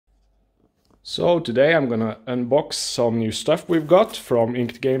So today I'm gonna unbox some new stuff we've got from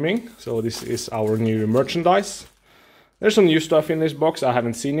InkedGaming. So this is our new merchandise. There's some new stuff in this box I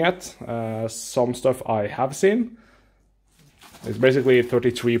haven't seen yet. Some stuff I have seen. It's basically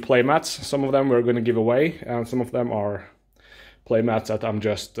 33 playmats. Some of them we're gonna give away, and some of them are playmats that I'm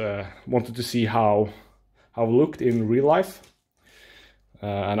just wanted to see how it looked in real life.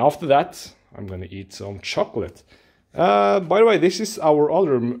 And after that, I'm gonna eat some chocolate. By the way, this is our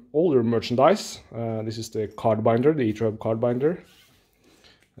older merchandise. This is the card binder, the InkedGaming card binder.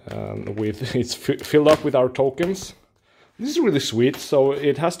 It's filled up with our tokens. This is really sweet. So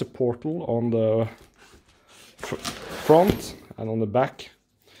it has the portal on the front and on the back.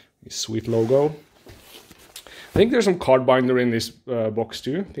 This sweet logo. I think there's some card binder in this box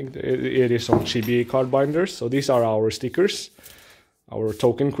too. I think it is some chibi card binders. So these are our stickers, our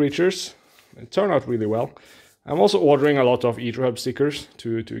token creatures. It turned out really well. I'm also ordering a lot of InkedGaming stickers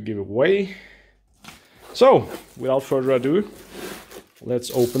to give away. So, without further ado, let's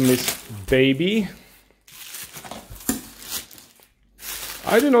open this baby.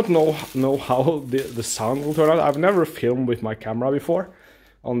 I do not know how the sound will turn out. I've never filmed with my camera before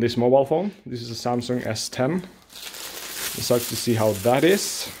on this mobile phone. This is a Samsung S10. Let's like to see how that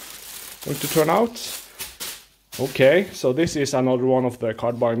is going to turn out. Okay, so this is another one of the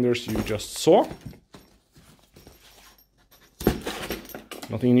card binders you just saw.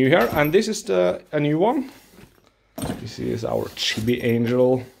 Nothing new here, and this is a new one. This is our Chibi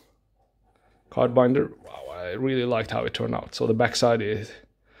Angel card binder. Wow, I really liked how it turned out. So the backside is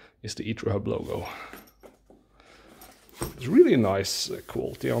the InkedGaming logo. It's really nice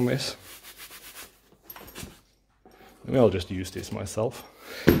quality on this. Maybe I'll just use this myself.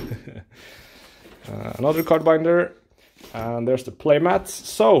 Another card binder, and there's the playmats.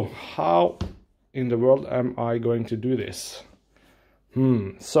 So how in the world am I going to do this?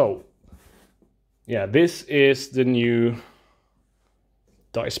 So, yeah, this is the new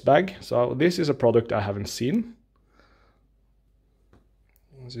dice bag. So this is a product I haven't seen.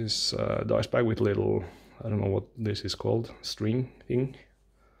 This is a dice bag with little, I don't know what this is called, string thing.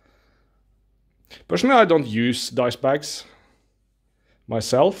 Personally, I don't use dice bags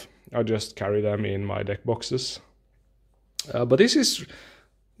myself. I just carry them in my deck boxes. But this is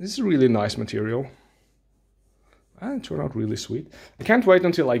really nice material. And it turned out really sweet. I can't wait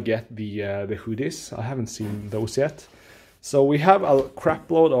until I get the hoodies. I haven't seen those yet. So we have a crap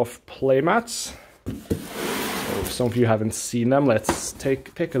load of playmats. So if some of you haven't seen them, let's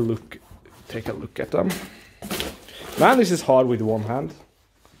take a look at them. Man, this is hard with one hand.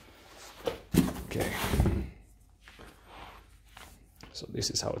 Okay. So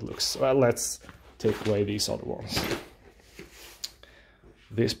this is how it looks. Well, let's take away these other ones.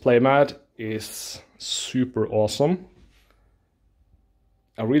 This playmat is super awesome.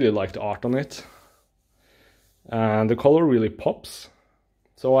 I really like the art on it, and the color really pops.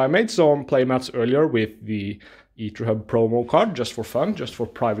 So I made some playmats earlier with the InkedGaming promo card just for fun, just for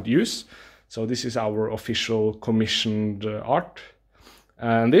private use. So this is our official commissioned art,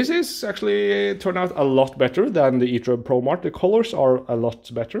 and this is actually turned out a lot better than the InkedGaming promo art. The colors are a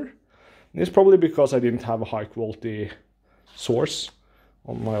lot better. And it's probably because I didn't have a high quality source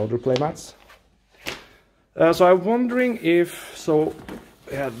on my other playmats. So I'm wondering if,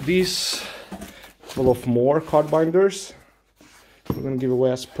 these full of more card binders we're gonna give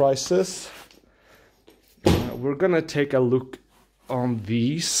away as prizes. We're gonna take a look on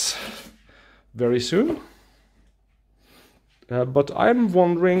these very soon. But I'm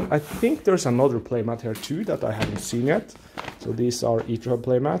wondering, I think there's another playmat here too that I haven't seen yet. So these are InkedGaming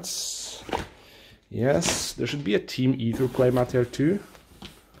playmats. Yes, there should be a Team Ether playmat here too.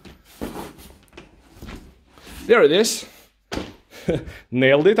 There it is.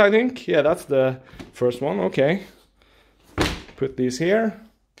 Nailed it, I think. Yeah, that's the first one. Okay. Put these here.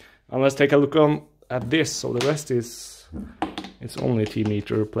 And let's take a look at this. So the rest is, it's only Team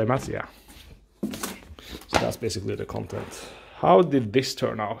Ether playmats, yeah. So that's basically the content. How did this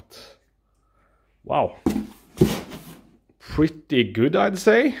turn out? Wow. Pretty good, I'd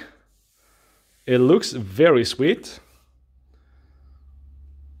say. It looks very sweet.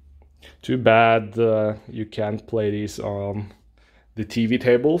 Too bad you can't play these on the TV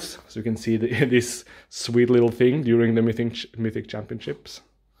tables, so you can see this sweet little thing during the Mythic Championships.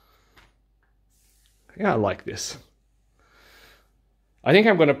 Yeah, I like this. I think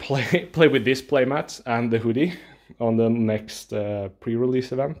I'm gonna play with this playmat and the hoodie on the next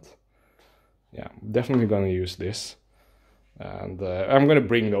pre-release event. Yeah, definitely gonna use this, and I'm gonna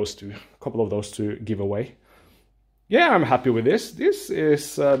bring those two, a couple of those to give away. Yeah, I'm happy with this. This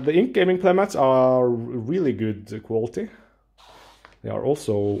is the InkedGaming playmats are really good quality. They are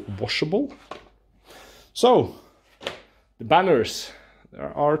also washable. So, the banners.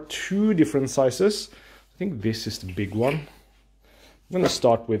 There are 2 different sizes. I think this is the big one. I'm gonna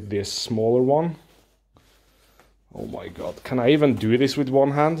start with this smaller one. Oh my god, can I even do this with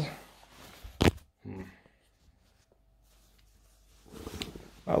one hand?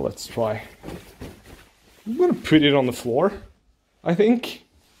 Well, let's try. I'm gonna put it on the floor, I think.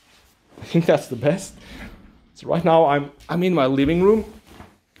 I think that's the best. So right now I'm in my living room.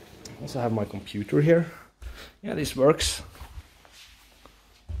 I also have my computer here. Yeah, this works.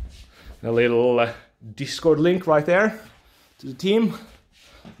 A little Discord link right there to the team.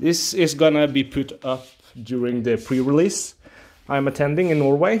 This is gonna be put up during the pre-release I'm attending in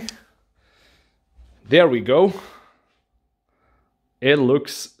Norway. There we go. It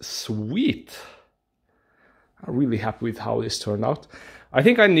looks sweet. I'm really happy with how this turned out. I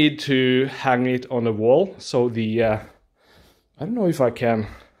think I need to hang it on the wall, so the I don't know if I can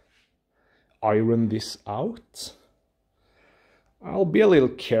iron this out. I'll be a little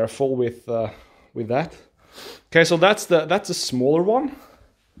careful with that. Okay, so that's a smaller one.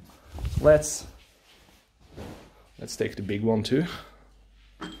 Let's take the big one too.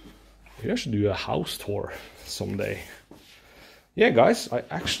 Maybe I should do a house tour someday. Yeah, guys, I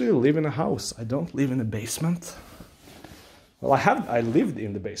actually live in a house. I don't live in a basement. Well, I lived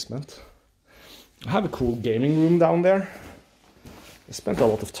in the basement. I have a cool gaming room down there. I spent a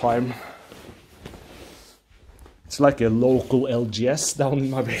lot of time. It's like a local LGS down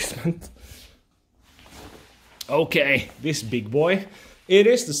in my basement. Okay, this big boy. It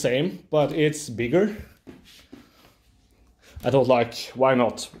is the same, but it's bigger. I thought, like, why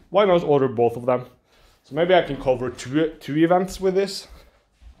not? Why not order both of them? So maybe I can cover two events with this.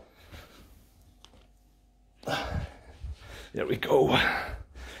 There we go.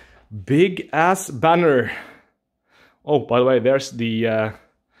 Big ass banner. Oh, by the way, there's the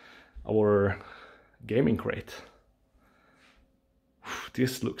our gaming crate.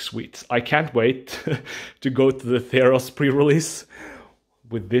 This looks sweet. I can't wait to go to the Theros pre-release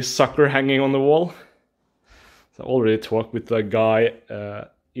with this sucker hanging on the wall. So I already talked with the guy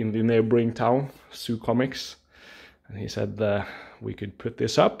in the neighboring town, Zoo Comics, and he said we could put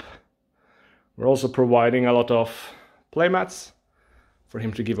this up. We're also providing a lot of playmats for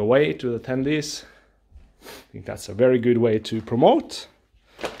him to give away to the attendees. I think that's a very good way to promote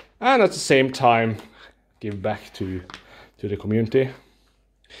and at the same time give back to the community.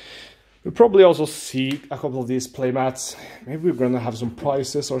 We'll probably also see a couple of these playmats. Maybe we're gonna have some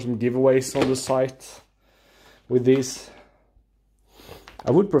prizes or some giveaways on the site with these.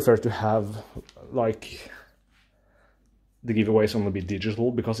 I would prefer to have like the giveaways only be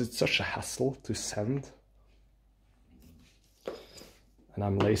digital because it's such a hassle to send. And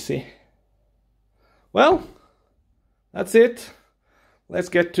I'm lazy. Well, that's it. Let's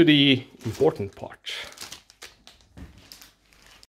get to the important part.